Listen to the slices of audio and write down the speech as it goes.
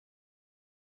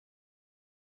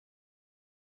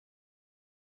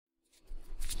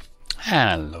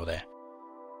Hello there.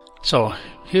 So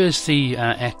here's the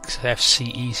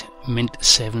XFCE Mint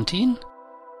 17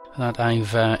 that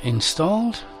I've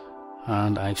installed,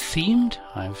 and I've themed.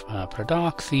 I've put a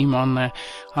dark theme on there,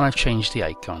 and I've changed the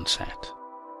icon set.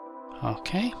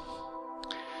 Okay.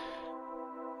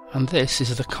 And this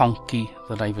is the Conky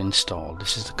that I've installed.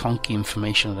 This is the Conky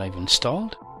information that I've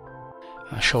installed,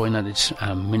 showing that it's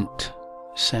Mint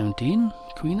 17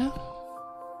 Queener.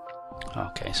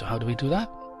 Okay, so how do we do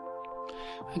that?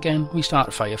 Again, we start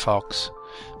Firefox,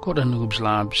 go to Noobs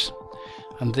Labs,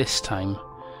 and this time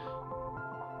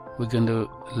we're going to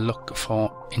look for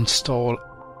Install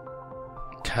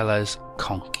Colors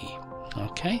Conky.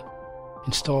 Okay,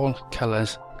 Install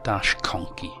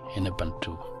Colors-Conky in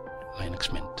Ubuntu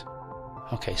Linux Mint.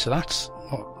 Okay, so that's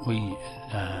what we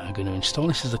are going to install.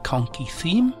 This is the Conky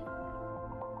theme.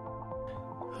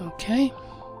 Okay,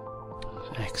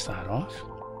 X that off.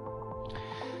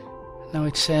 Now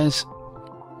it says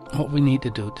what we need to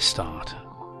do to start.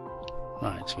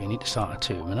 Right, so we need to start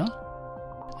a terminal.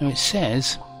 Now it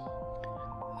says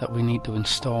that we need to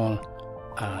install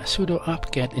sudo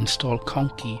apt-get install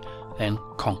conky, then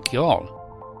conky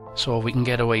all. So we can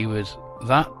get away with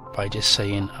that by just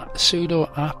saying sudo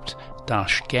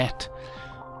apt-get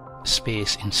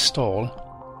space install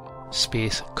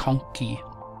space conky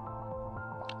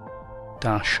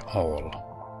all.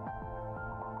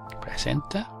 Press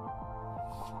enter.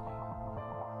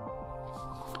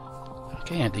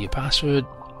 Okay, enter your password,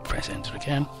 press enter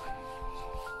again.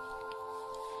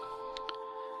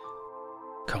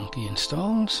 Conky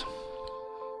installs.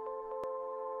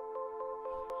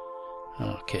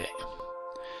 Okay,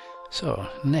 so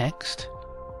next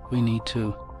we need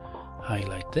to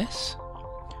highlight this.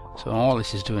 So all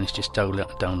this is doing is just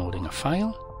downloading a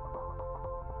file.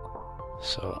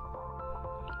 So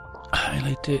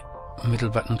highlight it, middle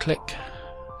button click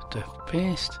to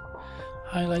paste,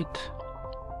 highlight,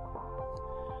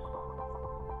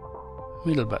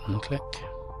 middle button click,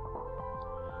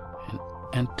 and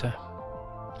enter.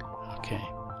 Okay,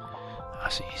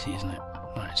 that's easy, isn't it?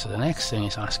 Right, so the next thing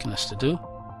it's asking us to do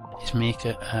is make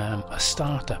a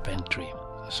startup entry.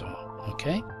 So,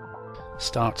 okay,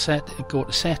 go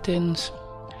to settings,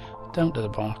 down to the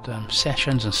bottom,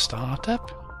 sessions and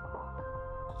startup,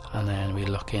 and then we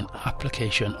look in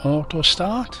application auto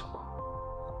start,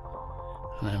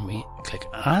 and then we click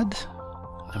add,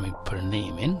 and then we put a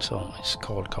name in, so it's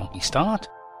called Conky Start,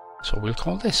 so we'll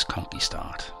call this Conky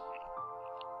Start.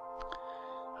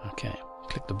 Okay,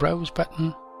 click the browse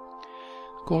button,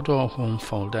 go to our home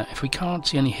folder. If we can't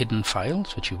see any hidden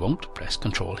files, which you won't, press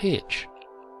Ctrl H.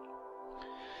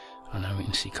 And now we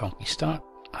can see Conky Start,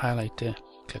 highlight it,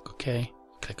 click OK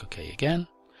again,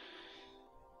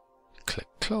 click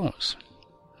Close.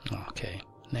 Okay,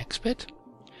 next bit.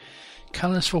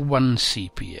 Colors for one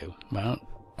CPU. Well,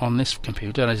 on this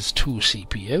computer there's 2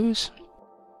 CPUs.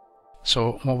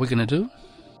 So what we're going to do,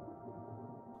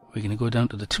 we're going to go down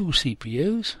to the 2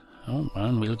 CPUs. Oh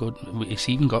man, it's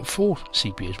even got 4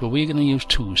 CPUs, but we're going to use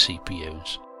 2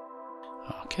 CPUs.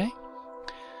 Okay,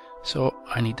 so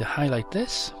I need to highlight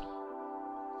this,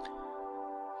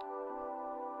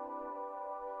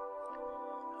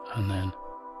 and then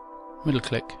middle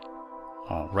click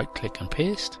or right click and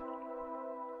paste.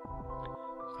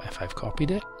 If I've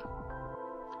copied it,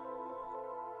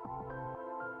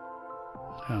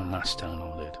 and that's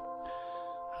downloaded.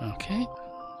 Okay,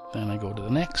 then I go to the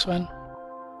next one,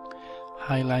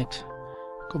 highlight,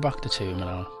 go back to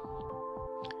terminal,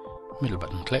 middle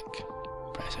button click,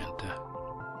 press enter,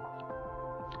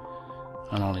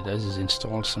 and all it does is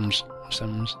install some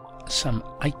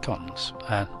icons,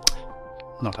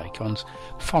 not icons,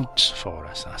 fonts for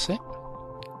us. That's it.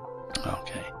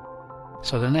 Okay,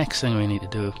 so the next thing we need to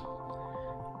do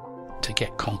to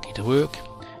get Conky to work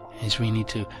is we need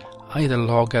to either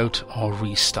log out or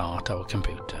restart our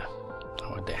computer,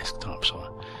 our desktop.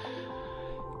 So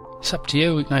it's up to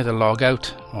you. We can either log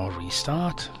out or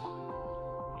restart.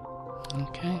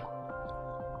 Okay,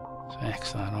 so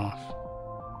X that off.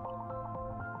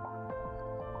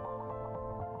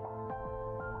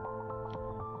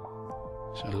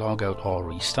 So log out or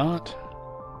restart.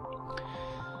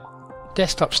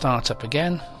 Desktop starts up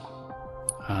again,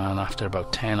 and after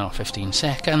about 10 or 15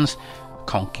 seconds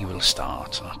Conky will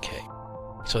start. Okay,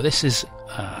 so this is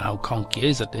how Conky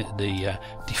is, at the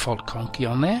default Conky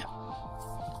on there.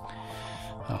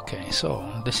 Okay, so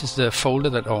this is the folder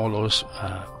that all those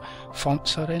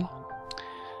fonts are in,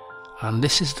 and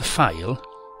this is the file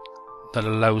that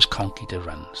allows Conky to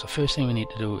run. So first thing we need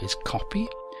to do is copy,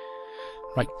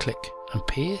 right click and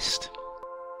paste,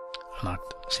 and that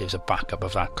saves a backup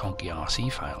of that Conky RC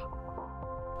file.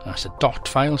 That's a dot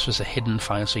file, so it's a hidden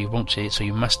file, so you won't see it, so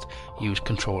you must use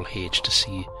Control H to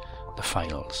see the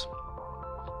files.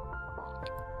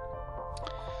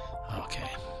 Okay,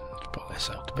 let's put this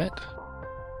out a bit.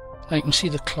 Now you can see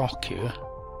the clock here.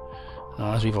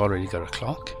 Now, as we've already got a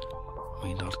clock,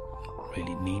 we don't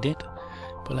really need it,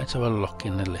 but let's have a look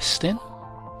in the listing.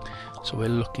 So we're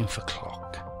looking for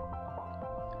clock.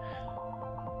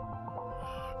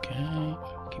 Okay,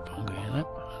 keep on going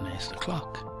up, and there's the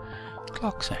clock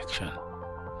section.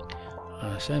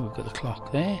 As I said, we've got the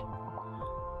clock there,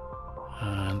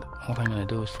 and what I'm going to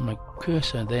do is put my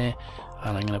cursor there,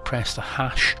 and I'm going to press the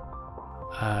hash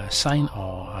sign,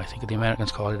 or I think the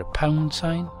Americans call it a pound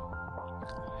sign.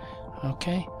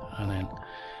 Okay, and then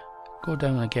go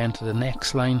down again to the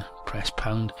next line, press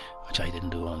pound, which I didn't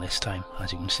do on this time,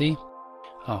 as you can see.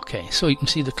 Okay, so you can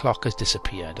see the clock has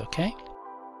disappeared. Okay,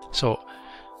 so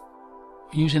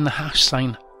using the hash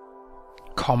sign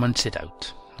comments it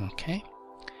out. Okay,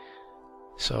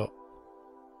 so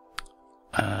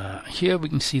here we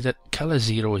can see that color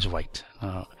 0 is white.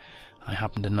 Now I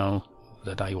happen to know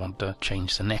that I want to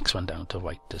change the next one down to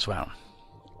white as well.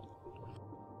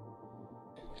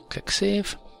 Click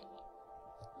Save.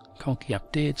 Conky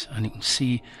updates, and you can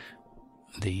see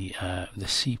the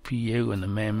CPU and the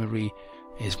memory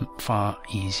is far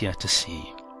easier to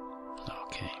see.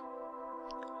 Okay.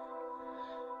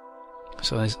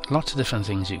 So there's lots of different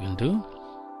things you can do.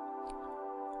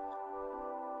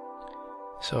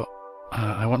 So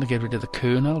I want to get rid of the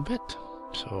kernel bit.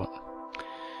 So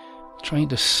trying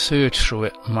to search through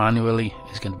it manually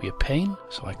is going to be a pain.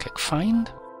 So I click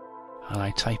Find, and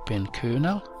I type in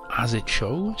kernel as it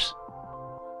shows.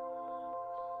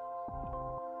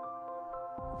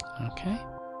 Okay.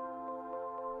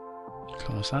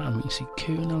 Close that, and we can see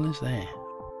kernel is there.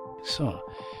 So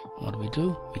what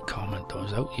do? We comment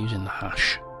those out using the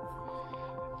hash.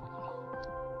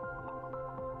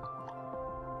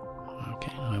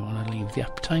 Okay, I want to leave the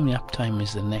uptime. The uptime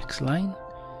is the next line.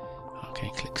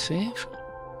 Okay, click Save.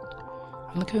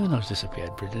 And the kernel's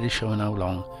disappeared, but it is showing how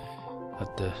long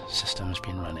that the system has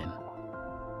been running.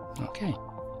 Okay.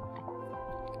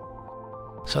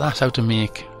 So that's how to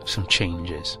make some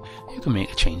changes. You can make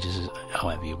the changes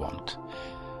however you want.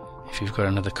 If you've got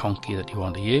another Conky that you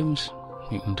want to use,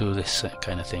 you can do this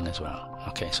kind of thing as well.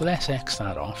 Okay, so let's X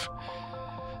that off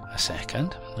a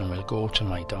second, and we'll go to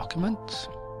my documents,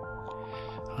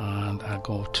 and I'll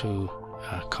go to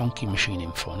Conky machine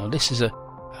info. Now this is a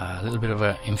little bit of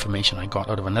information I got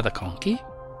out of another Conky.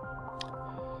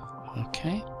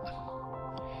 Okay,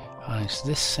 and it's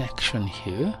this section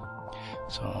here.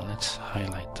 So let's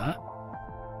highlight that.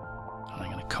 And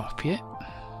I'm going to copy it.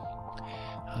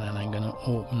 And then I'm going to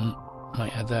open my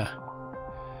other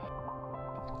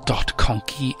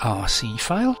 .conky rc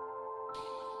file.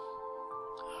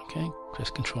 Okay, press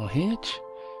Control H.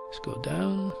 Let's go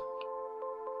down.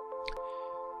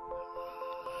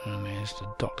 And there's the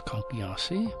 .conky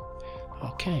rc.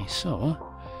 Okay, so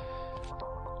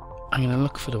I'm going to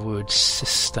look for the word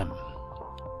system.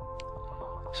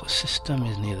 So system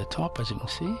is near the top, as you can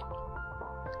see.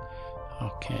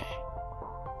 Okay,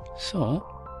 so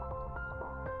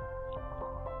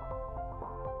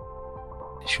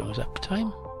it shows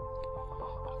uptime.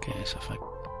 Okay, so if I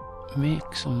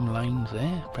make some lines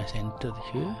there, press enter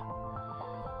here.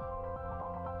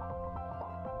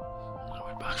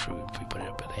 I'll back through if we put it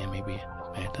up there, maybe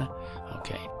better.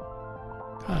 Okay,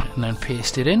 and then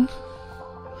paste it in.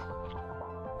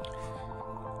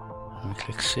 And we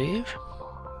click Save.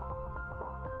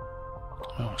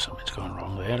 Oh, something's gone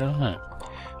wrong there, isn't it?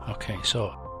 Okay,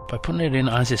 so by putting it in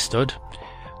as it stood,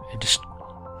 it just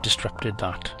disrupted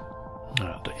that.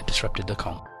 It disrupted the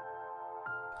comp.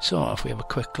 So if we have a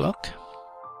quick look,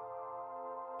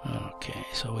 okay,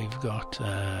 so we've got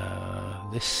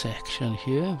this section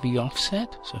here, V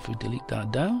offset. So if we delete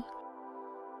that down,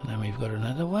 and then we've got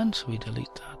another one, so we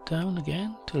delete that down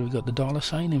again till we've got the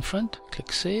 $sign in front.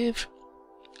 Click Save.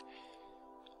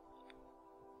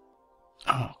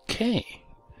 Okay,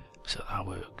 so that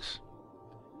works.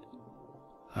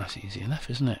 That's easy enough,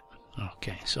 isn't it?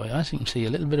 Okay, so as you can see, a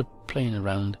little bit of playing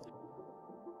around,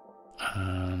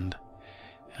 and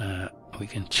we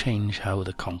can change how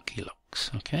the Conky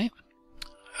looks. Okay,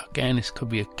 again, this could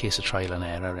be a case of trial and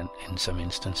error in some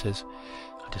instances.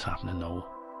 I just happen to know,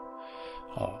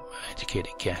 or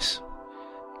educated guess,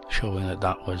 showing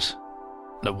that was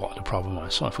what the problem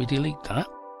was. So if we delete that,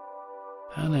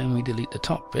 and then we delete the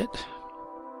top bit.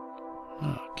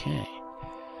 Okay,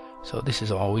 so this is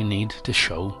all we need to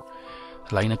show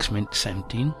Linux Mint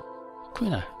 17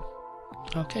 Quina.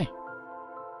 Okay,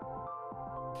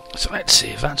 so let's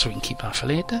save that so we can keep that for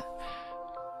later.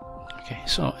 Okay,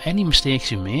 so any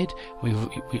mistakes you made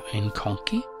in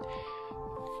Conky,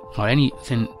 or any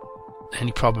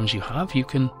problems you have, you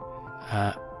can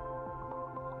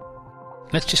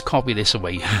let's just copy this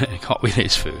away. Copy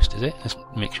this first, is it? Let's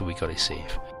make sure we got it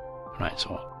safe. Right,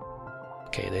 so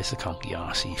okay, there's the Conky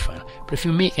RC file. But if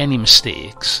you make any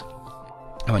mistakes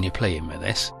when you're playing with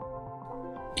this,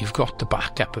 you've got the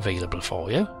backup available for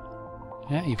you.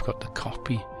 Yeah, you've got the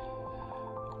copy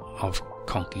of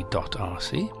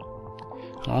conky.rc.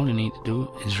 All you need to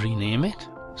do is rename it.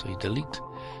 So you delete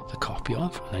the copy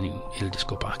of, and then it'll just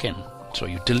go back in. So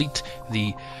you delete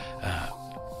the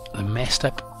messed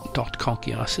up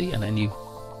 .conky.rc, and then you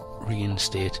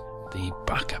reinstate the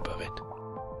backup of it.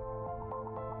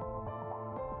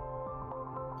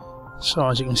 So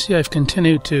as you can see, I've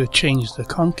continued to change the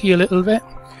Conky a little bit,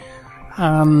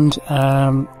 and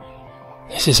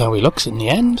this is how he looks in the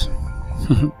end.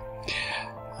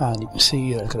 And you can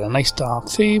see I've got a nice dark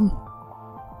theme.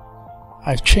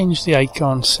 I've changed the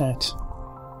icon set,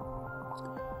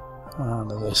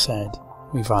 and as I said,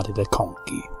 we've added a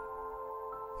Conky.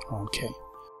 Okay.